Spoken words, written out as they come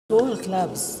All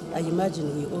clubs, I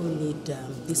imagine we all need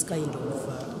this kind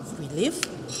of relief.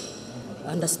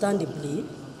 Understandably,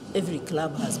 every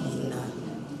club has been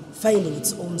finding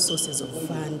its own sources of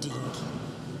funding.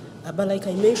 But like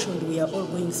I mentioned, we are all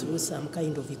going through some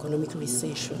kind of economic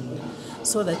recession,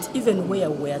 so that even where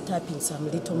we are tapping some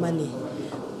little money,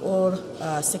 all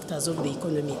sectors of the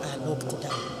economy are locked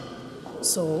down.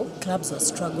 So clubs are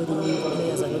struggling,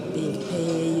 players are not being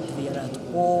paid, we are at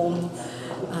home.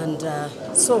 And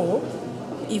so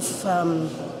if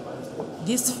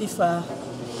this FIFA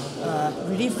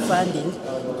relief funding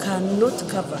cannot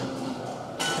cover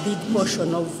a big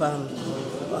portion of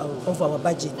our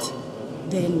budget,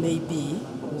 then maybe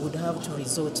we would have to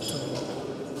resort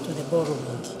to the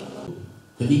borrowing.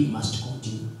 The league must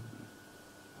continue.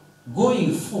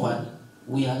 Going forward,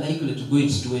 we are likely to go in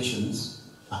situations,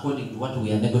 according to what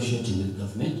we are negotiating with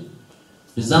government.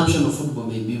 Resumption of football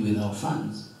may be without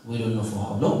funds. We don't know for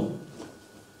how long.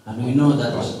 And we know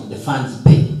that the funds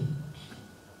pay.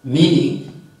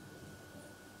 Meaning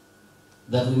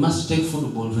that we must take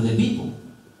football to the people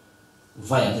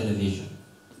via television.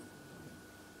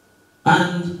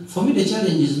 And for me, the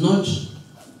challenge is not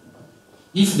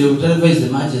if they will televise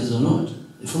the matches or not.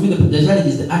 For me, the challenge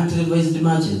is the untelevised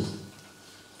matches.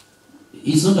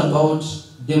 It's not about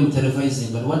them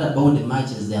televising, but what about the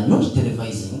matches they are not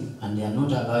televising and they are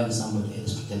not allowing somebody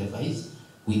else to televise?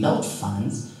 Without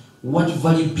funds, what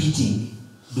value beating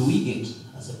do we get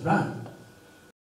as a brand?